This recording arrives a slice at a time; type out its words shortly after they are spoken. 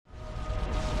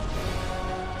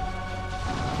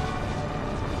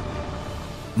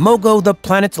Mogo the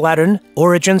Planet Lantern,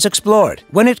 Origins Explored.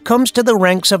 When it comes to the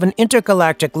ranks of an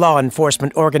intergalactic law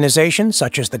enforcement organization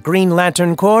such as the Green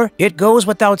Lantern Corps, it goes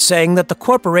without saying that the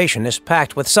corporation is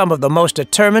packed with some of the most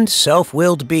determined,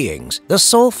 self-willed beings. The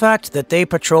sole fact that they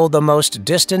patrol the most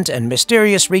distant and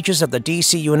mysterious reaches of the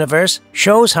DC universe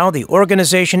shows how the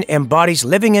organization embodies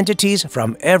living entities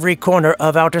from every corner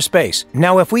of outer space.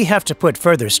 Now, if we have to put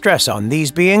further stress on these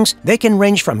beings, they can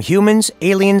range from humans,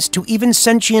 aliens, to even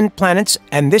sentient planets,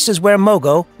 and this is where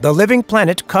Mogo, the living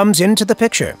planet, comes into the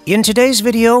picture. In today's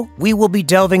video, we will be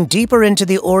delving deeper into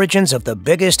the origins of the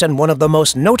biggest and one of the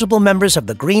most notable members of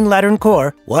the Green Lantern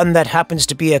Corps, one that happens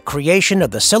to be a creation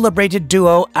of the celebrated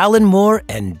duo Alan Moore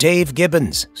and Dave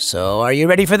Gibbons. So, are you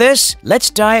ready for this? Let's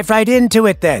dive right into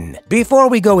it then. Before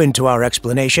we go into our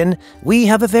explanation, we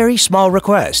have a very small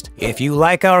request. If you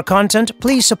like our content,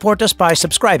 please support us by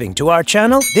subscribing to our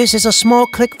channel. This is a small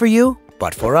click for you,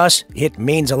 but for us, it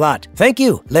means a lot. Thank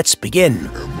you. Let's begin.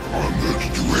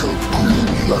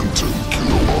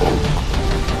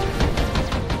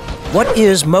 What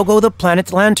is Mogo the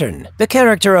Planet Lantern? The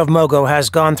character of Mogo has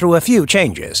gone through a few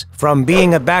changes, from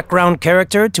being a background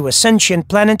character to a sentient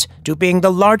planet to being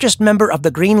the largest member of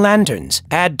the Green Lanterns.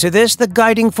 Add to this the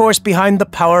guiding force behind the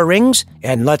power rings,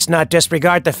 and let's not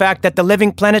disregard the fact that the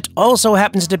living planet also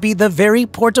happens to be the very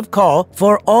port of call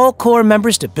for all Corps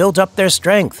members to build up their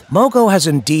strength. Mogo has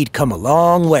indeed come a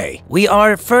long way. We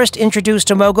are first introduced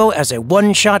to Mogo as a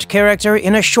one-shot character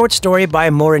in a short story by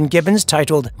Moore and Gibbons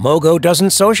titled Mogo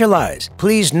Doesn't Socialize.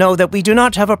 Please know that we do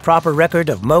not have a proper record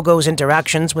of Mogo's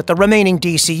interactions with the remaining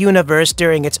DC universe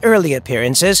during its early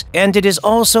appearances, and it is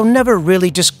also never really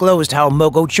disclosed how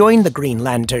Mogo joined the Green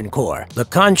Lantern Corps. The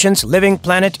conscious living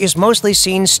planet is mostly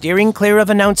seen steering clear of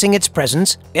announcing its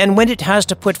presence, and when it has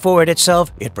to put forward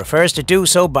itself, it prefers to do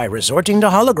so by resorting to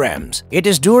holograms. It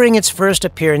is during its first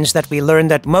appearance that we learn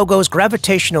that Mogo's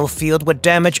gravitational field would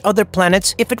damage other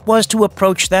planets if it was to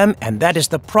approach them, and that is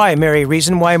the primary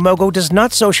reason why Mogo does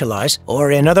not socialize,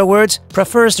 or in other words,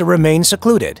 prefers to remain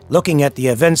secluded. Looking at the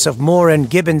events of Moore and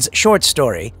Gibbons' short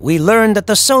story, we learn that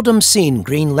the seldom-seen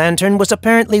Green Lantern was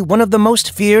apparently one of the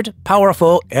most feared,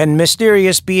 powerful, and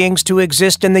mysterious beings to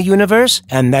exist in the universe,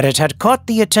 and that it had caught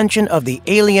the attention of the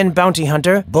alien bounty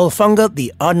hunter, Bulfunga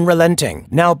the Unrelenting.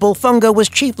 Now, Bulfunga was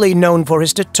chiefly known for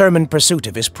his determined pursuit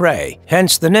of his prey,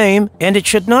 hence the name, and it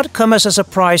should not come as a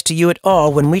surprise to you at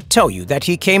all when we tell you that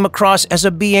he came across as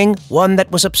a being, one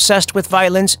that was obsessed with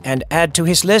violence, and add to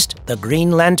his list the Green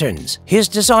Lanterns. His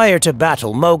desire to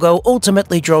battle Mogo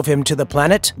ultimately drove him to the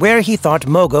planet where he thought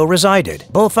Mogo resided.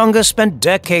 Bulfunga spent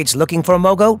decades looking for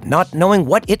Mogo, not knowing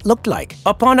what it looked like.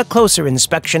 Upon a closer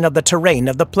inspection of the terrain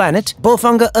of the planet,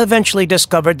 Bulfunga eventually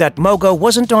discovered that Mogo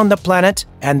wasn't on the planet,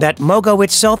 and that Mogo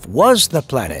itself was the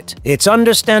planet. It's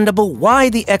understandable why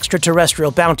the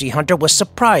extraterrestrial bounty hunter was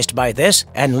surprised by this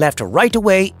and left right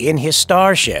away in his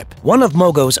starship. One of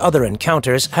Mogo's other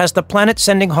encounters has the planet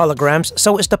sending holograms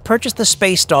so as to purchase the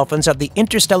space dolphins of the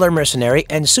interstellar mercenary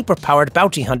and superpowered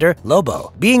bounty hunter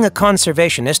Lobo. Being a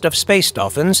conservationist of space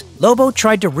dolphins, Lobo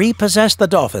tried to repossess the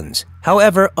dolphins.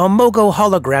 However, a Mogo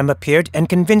hologram appeared and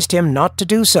convinced him not to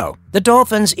do so. The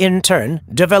dolphins, in turn,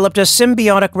 developed a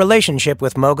symbiotic relationship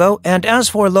with Mogo, and as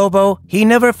for Lobo, he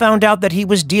never found out that he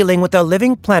was dealing with a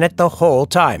living planet the whole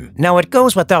time. Now, it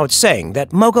goes without saying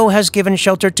that Mogo has given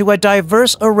shelter to a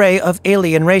diverse array of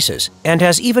alien races, and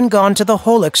has even gone to the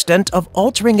whole extent of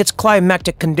altering its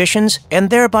climatic conditions and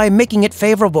thereby making it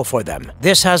favorable for them.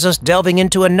 This has us delving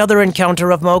into another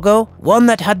encounter of Mogo, one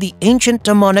that had the ancient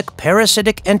demonic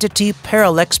parasitic entity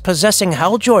Parallax possessing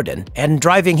Hal Jordan and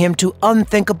driving him to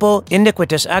unthinkable,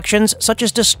 iniquitous actions such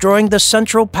as destroying the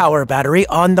central power battery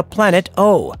on the planet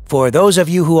O. For those of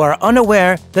you who are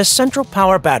unaware, the central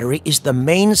power battery is the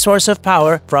main source of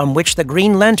power from which the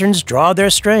Green Lanterns draw their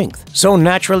strength. So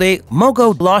naturally,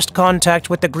 Mogo lost contact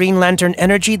with the Green Lantern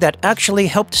energy that actually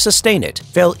helped sustain it,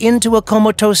 fell into a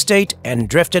comatose state, and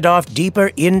drifted off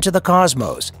deeper into the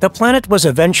cosmos. The planet was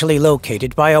eventually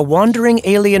located by a wandering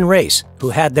alien race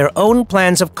who had their own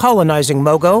plans of colonizing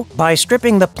Mogo by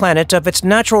stripping the planet of its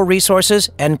natural resources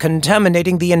and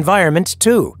contaminating the environment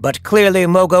too. But clearly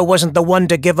Mogo wasn't the one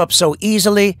to give up so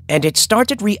easily, and it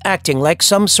started reacting like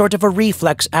some sort of a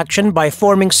reflex action by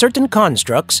forming certain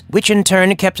constructs, which in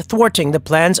turn kept thwarting the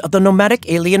plans of the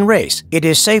nomadic alien race. It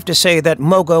is safe to say that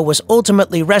Mogo was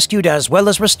ultimately rescued as well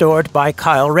as restored by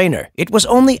Kyle Rayner. It was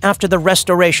only after the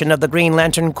restoration of the Green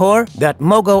Lantern Corps that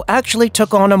Mogo actually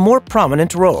took on a more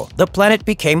prominent role. The planet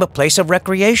became a place of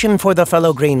recreation for the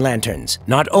fellow Green Lanterns.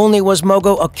 Not only was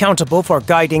Mogo accountable for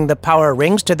guiding the power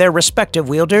rings to their respective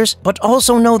wielders, but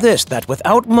also know this, that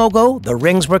without Mogo, the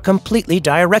rings were completely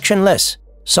directionless.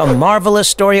 some marvelous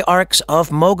story arcs of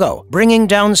Mogo, bringing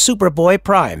down Superboy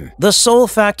Prime. The sole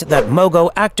fact that Mogo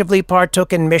actively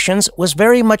partook in missions was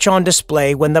very much on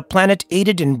display when the planet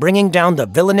aided in bringing down the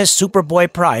villainous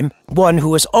Superboy Prime, one who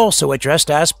was also addressed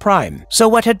as Prime. So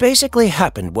what had basically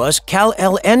happened was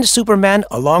Kal-El and Superman,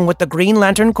 along with the Green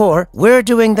Lantern Corps, were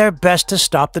doing their best to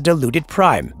stop the deluded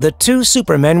Prime. The two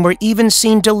Supermen were even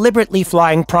seen deliberately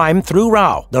flying Prime through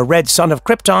Rao, the red son of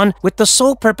Krypton, with the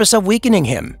sole purpose of weakening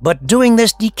him. But doing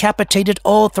this decapitated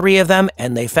all three of them,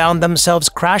 and they found themselves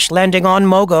crash-landing on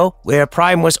Mogo, where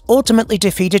Prime was ultimately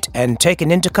defeated and taken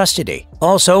into custody.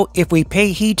 Also, if we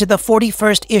pay heed to the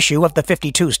 41st issue of the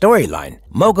 52 storyline,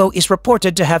 Mogo is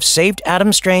reported to have saved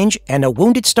Adam Strange and a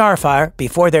wounded Starfire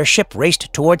before their ship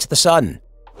raced towards the sun.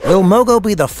 Will Mogo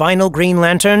be the final Green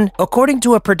Lantern? According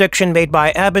to a prediction made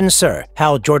by Abin Sur,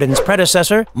 Hal Jordan's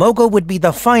predecessor, Mogo would be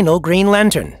the final Green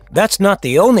Lantern. That's not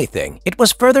the only thing. It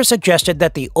was further suggested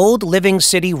that the old living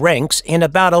city ranks, in a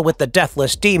battle with the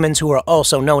deathless demons who are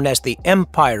also known as the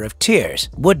Empire of Tears,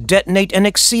 would detonate an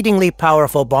exceedingly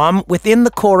powerful bomb within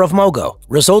the core of Mogo,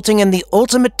 resulting in the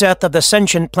ultimate death of the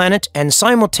sentient planet and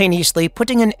simultaneously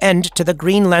putting an end to the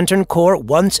Green Lantern Corps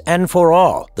once and for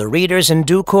all. The readers in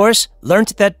due course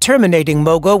learnt that terminating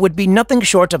Mogo would be nothing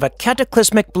short of a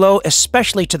cataclysmic blow,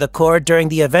 especially to the Corps during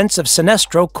the events of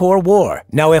Sinestro Corps War.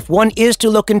 Now, if one is to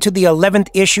look into the 11th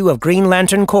issue of Green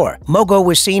Lantern Corps, Mogo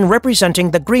was seen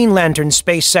representing the Green Lantern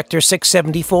Space Sector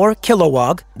 674,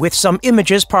 Kilowog, with some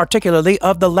images particularly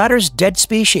of the latter's dead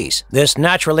species. This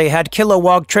naturally had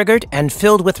Kilowog triggered and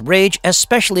filled with rage,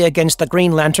 especially against the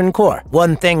Green Lantern Corps.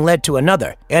 One thing led to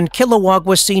another, and Kilowog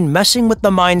was seen messing with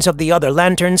the minds of the other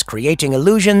Lanterns, creating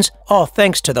illusions, all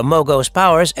thanks to the Mogo's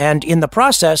powers, and in the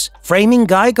process, framing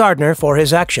Guy Gardner for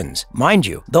his actions. Mind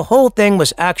you, the whole thing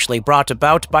was actually brought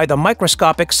about by the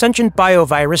microscopic sentient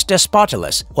biovirus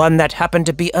Despotilus, one that happened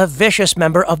to be a vicious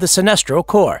member of the Sinestro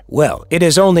Corps. Well, it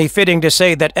is only fitting to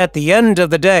say that at the end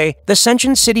of the day, the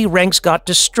sentient city ranks got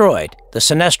destroyed. The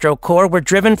Sinestro Corps were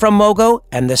driven from Mogo,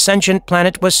 and the sentient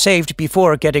planet was saved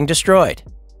before getting destroyed.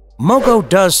 Mogo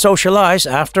does socialize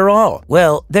after all.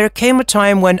 Well, there came a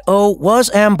time when O was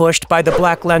ambushed by the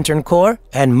Black Lantern Corps,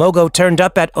 and Mogo turned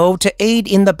up at O to aid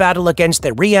in the battle against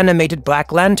the reanimated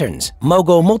Black Lanterns.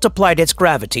 Mogo multiplied its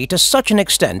gravity to such an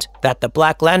extent that the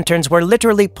Black Lanterns were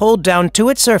literally pulled down to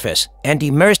its surface and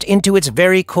immersed into its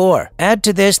very core. Add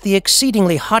to this the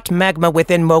exceedingly hot magma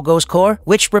within Mogo's core,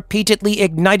 which repeatedly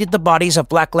ignited the bodies of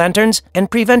Black Lanterns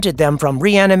and prevented them from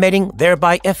reanimating,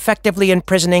 thereby effectively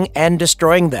imprisoning and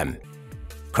destroying them.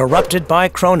 Corrupted by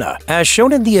Krona. As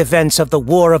shown in the events of the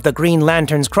War of the Green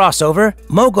Lanterns crossover,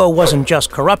 Mogo wasn't just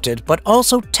corrupted, but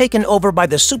also taken over by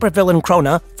the supervillain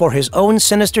Krona for his own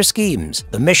sinister schemes.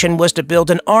 The mission was to build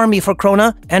an army for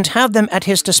Krona and have them at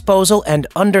his disposal and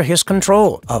under his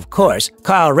control. Of course,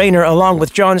 Kyle Rayner along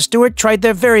with John Stewart tried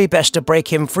their very best to break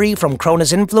him free from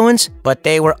Krona's influence, but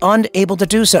they were unable to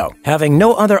do so. Having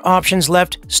no other options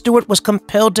left, Stewart was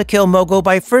compelled to kill Mogo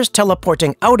by first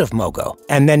teleporting out of Mogo,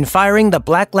 and then firing the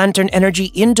Black Lantern energy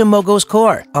into Mogo's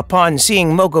core. Upon seeing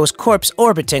Mogo's corpse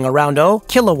orbiting around O,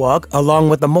 Kilowog,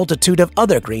 along with a multitude of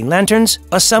other Green Lanterns,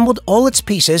 assembled all its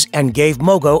pieces and gave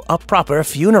Mogo a proper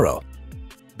funeral.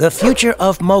 The future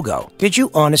of Mogo. Did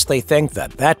you honestly think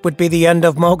that that would be the end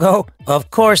of Mogo?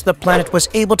 Of course, the planet was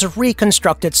able to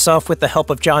reconstruct itself with the help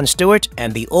of John Stewart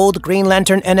and the old Green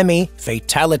Lantern enemy,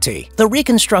 Fatality. The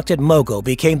reconstructed Mogo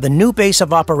became the new base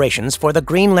of operations for the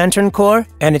Green Lantern Corps,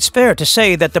 and it's fair to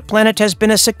say that the planet has been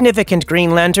a significant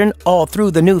Green Lantern all through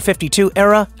the New 52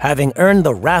 era, having earned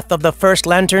the wrath of the First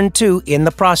Lantern too in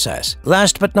the process.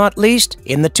 Last but not least,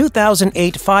 in the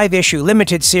 2008 5-issue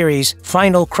limited series,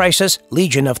 Final Crisis,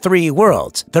 Legion of Three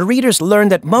Worlds, the readers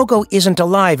learned that Mogo isn't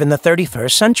alive in the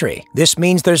 31st century. This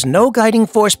means there's no guiding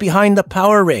force behind the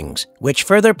power rings, which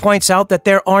further points out that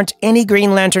there aren't any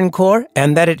Green Lantern Corps,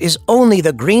 and that it is only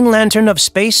the Green Lantern of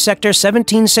Space Sector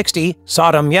 1760,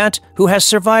 Sodom Yat, who has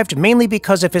survived mainly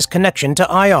because of his connection to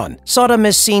Ion. Sodom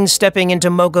is seen stepping into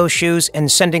Mogo's shoes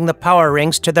and sending the power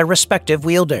rings to their respective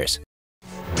wielders.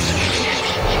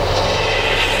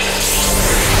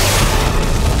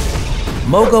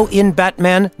 Mogo in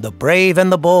Batman, The Brave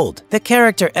and the Bold. The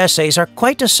character essays are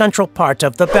quite a central part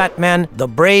of the Batman, The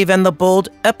Brave and the Bold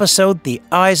episode The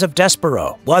Eyes of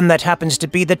Despero, one that happens to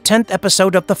be the 10th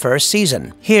episode of the first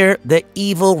season. Here, the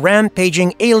evil,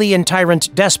 rampaging alien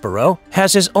tyrant Despero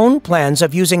has his own plans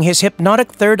of using his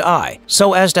hypnotic third eye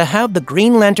so as to have the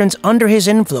Green Lanterns under his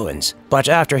influence. But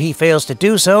after he fails to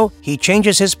do so, he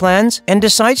changes his plans and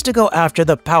decides to go after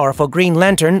the powerful Green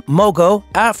Lantern, Mogo,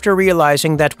 after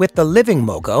realizing that with the living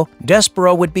Mogo,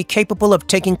 Despero would be capable of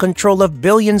taking control of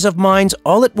billions of minds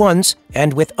all at once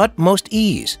and with utmost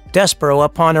ease. Despero,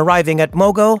 upon arriving at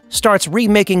Mogo, starts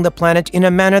remaking the planet in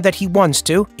a manner that he wants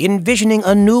to, envisioning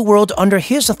a new world under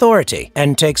his authority,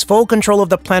 and takes full control of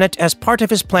the planet as part of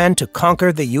his plan to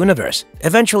conquer the universe.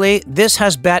 Eventually, this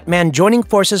has Batman joining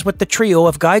forces with the trio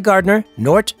of Guy Gardner,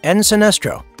 Nort, and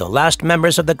Sinestro, the last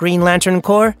members of the Green Lantern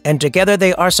Corps, and together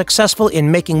they are successful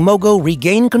in making Mogo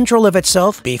regain control of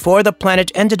itself before the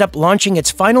planet ended up launching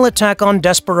its final attack on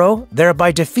Despero,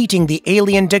 thereby defeating the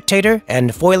alien dictator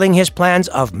and foiling his plans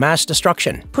of mass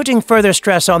destruction. Putting further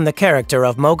stress on the character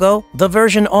of Mogo, the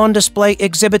version on display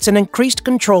exhibits an increased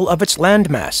control of its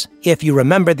landmass. If you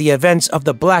remember the events of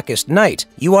the Blackest Night,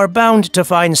 you are bound to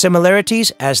find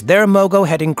similarities, as their Mogo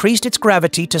had increased its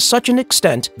gravity to such an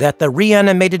extent that the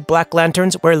reanimated Black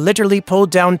Lanterns were literally pulled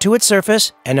down to its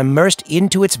surface and immersed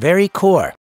into its very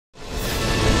core.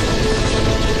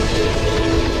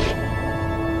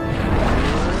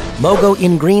 Mogo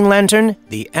in Green Lantern,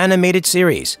 the animated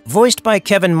series. Voiced by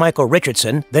Kevin Michael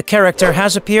Richardson, the character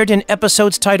has appeared in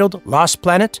episodes titled Lost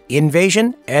Planet,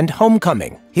 Invasion, and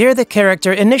Homecoming. Here the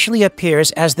character initially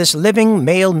appears as this living,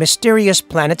 male, mysterious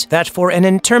planet that for an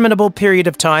interminable period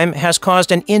of time has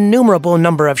caused an innumerable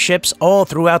number of ships all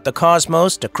throughout the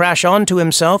cosmos to crash onto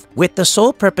himself with the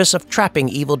sole purpose of trapping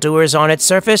evildoers on its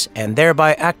surface and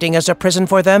thereby acting as a prison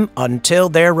for them until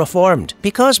they're reformed.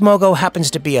 Because Mogo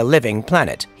happens to be a living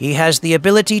planet, he has the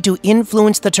ability to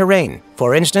influence the terrain.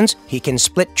 For instance, he can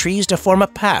split trees to form a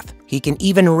path. He can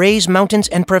even raise mountains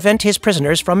and prevent his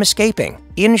prisoners from escaping.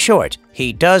 In short,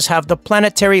 he does have the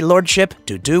planetary lordship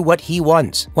to do what he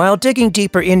wants. While digging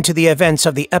deeper into the events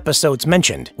of the episodes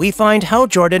mentioned, we find Hal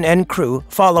Jordan and crew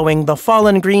following the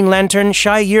fallen Green Lantern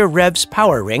Shai-Yir Rev's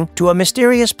power ring to a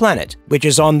mysterious planet, which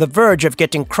is on the verge of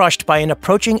getting crushed by an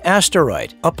approaching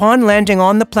asteroid. Upon landing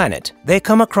on the planet, they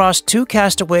come across two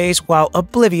castaways while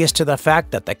oblivious to the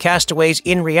fact that the castaways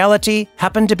in reality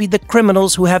happen to be the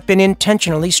criminals who have been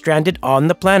intentionally stranded on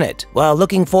the planet. While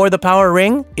looking for the power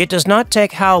ring, it does not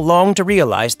take Hal long to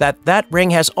realize that that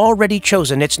ring has already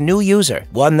chosen its new user,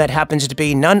 one that happens to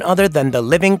be none other than the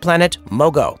living planet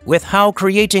Mogo. With Hal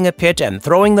creating a pit and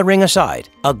throwing the ring aside,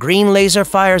 a green laser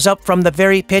fires up from the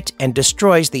very pit and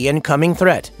destroys the incoming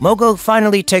threat. Mogo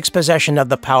finally takes possession of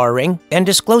the power ring and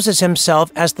discloses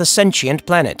himself as the Sentient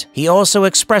planet. He also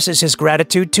expresses his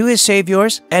gratitude to his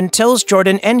saviors and tells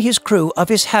Jordan and his crew of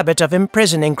his habit of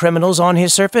imprisoning criminals on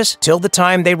his surface till the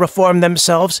time they reform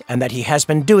themselves, and that he has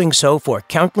been doing so for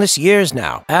countless years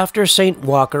now. After Saint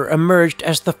Walker emerged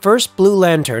as the first Blue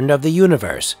Lantern of the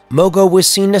universe, Mogo was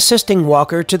seen assisting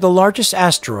Walker to the largest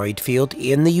asteroid field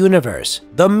in the universe,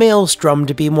 the Maelstrom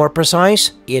to be more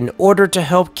precise, in order to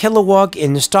help Kilowog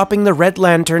in stopping the Red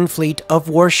Lantern fleet of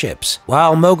warships.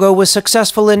 While Mogo was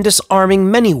successful in disarming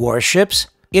many warships,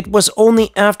 it was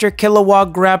only after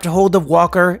Kilowog grabbed hold of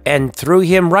Walker and threw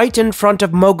him right in front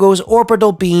of Mogo's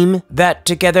orbital beam that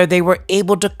together they were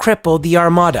able to cripple the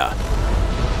Armada.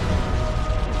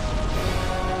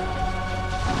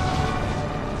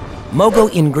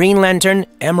 Mogo in Green Lantern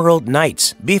Emerald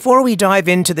Knights. Before we dive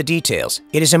into the details,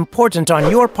 it is important on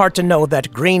your part to know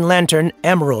that Green Lantern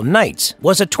Emerald Knights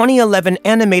was a 2011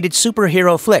 animated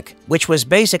superhero flick, which was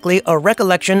basically a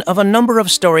recollection of a number of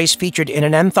stories featured in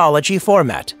an anthology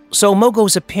format. So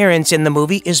Mogo's appearance in the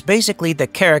movie is basically the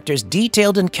character's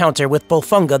detailed encounter with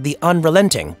Bolfunga the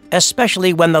Unrelenting,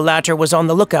 especially when the latter was on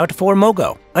the lookout for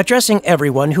Mogo. Addressing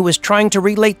everyone who is trying to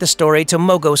relate the story to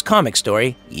Mogo's comic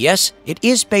story, yes, it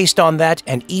is based on that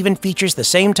and even features the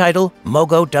same title,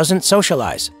 Mogo Doesn't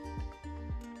Socialize.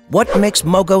 What makes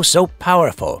Mogo so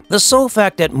powerful? The sole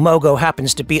fact that Mogo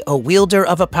happens to be a wielder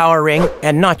of a power ring,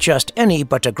 and not just any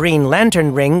but a Green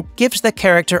Lantern ring, gives the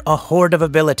character a horde of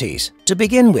abilities. To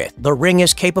begin with, the ring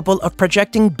is capable of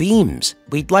projecting beams.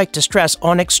 We'd like to stress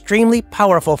on extremely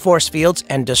powerful force fields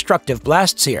and destructive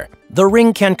blasts here. The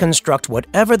ring can construct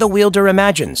whatever the wielder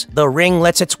imagines. The ring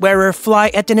lets its wearer fly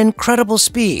at an incredible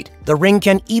speed. The ring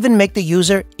can even make the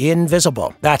user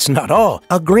invisible. That's not all.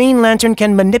 A Green Lantern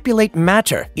can manipulate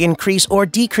matter, increase or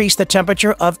decrease the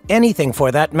temperature of anything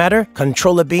for that matter,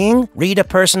 control a being, read a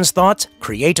person's thoughts,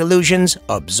 create illusions,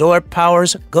 absorb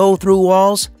powers, go through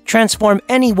walls, transform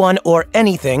anyone or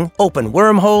anything, open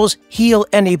wormholes, heal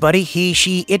anybody he,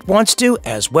 she, it wants to,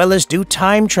 as well as do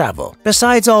time travel.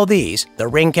 Besides all these, the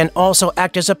ring can also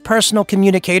act as a personal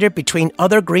communicator between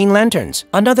other Green Lanterns.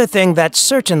 Another thing that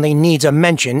certainly needs a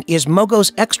mention is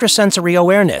Mogo's extrasensory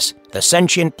awareness. The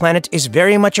sentient planet is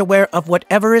very much aware of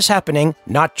whatever is happening,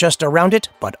 not just around it,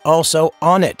 but also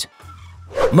on it.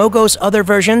 Mogo's other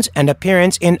versions and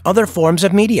appearance in other forms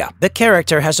of media. The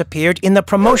character has appeared in the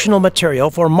promotional material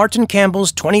for Martin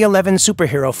Campbell's 2011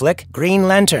 superhero flick, Green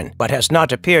Lantern, but has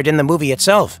not appeared in the movie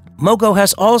itself. Mogo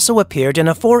has also appeared in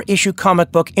a 4-issue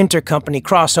comic book intercompany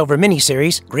crossover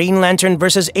miniseries, Green Lantern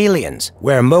vs. Aliens,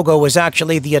 where Mogo was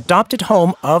actually the adopted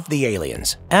home of the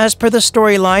aliens. As per the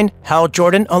storyline, Hal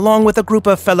Jordan, along with a group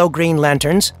of fellow Green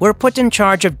Lanterns, were put in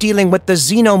charge of dealing with the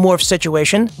xenomorph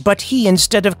situation, but he,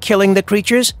 instead of killing the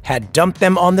creatures, had dumped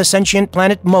them on the sentient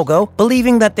planet Mogo,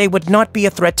 believing that they would not be a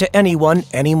threat to anyone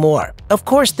anymore. Of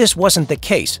course, this wasn't the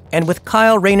case, and with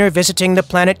Kyle Rayner visiting the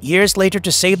planet years later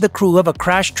to save the crew of a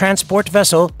crashed transport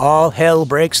vessel, all hell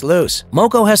breaks loose.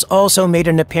 Mogo has also made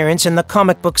an appearance in the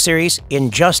comic book series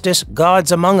Injustice: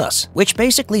 Gods Among Us, which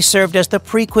basically served as the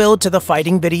prequel to the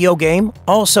fighting video game,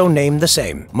 also named the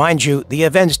same. Mind you, the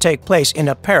events take place in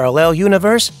a parallel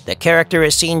universe. The character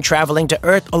is seen traveling to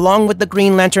Earth along with the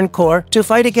Green Lantern Corps to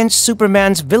fight against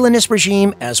Superman's villainous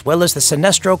regime as well as the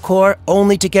Sinestro Corps,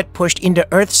 only to get pushed into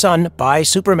Earth's sun by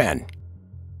Superman.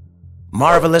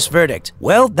 Marvelous verdict.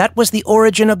 Well, that was the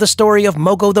origin of the story of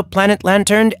Mogo the Planet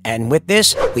Lantern, and with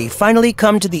this, we finally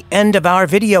come to the end of our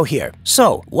video here.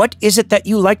 So, what is it that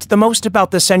you liked the most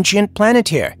about the sentient planet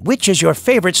here? Which is your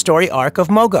favorite story arc of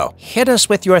Mogo? Hit us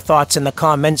with your thoughts in the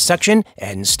comments section,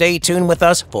 and stay tuned with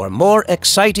us for more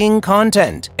exciting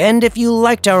content. And if you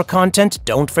liked our content,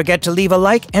 don't forget to leave a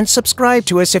like and subscribe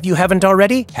to us if you haven't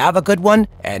already. Have a good one,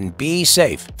 and be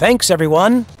safe. Thanks,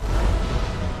 everyone.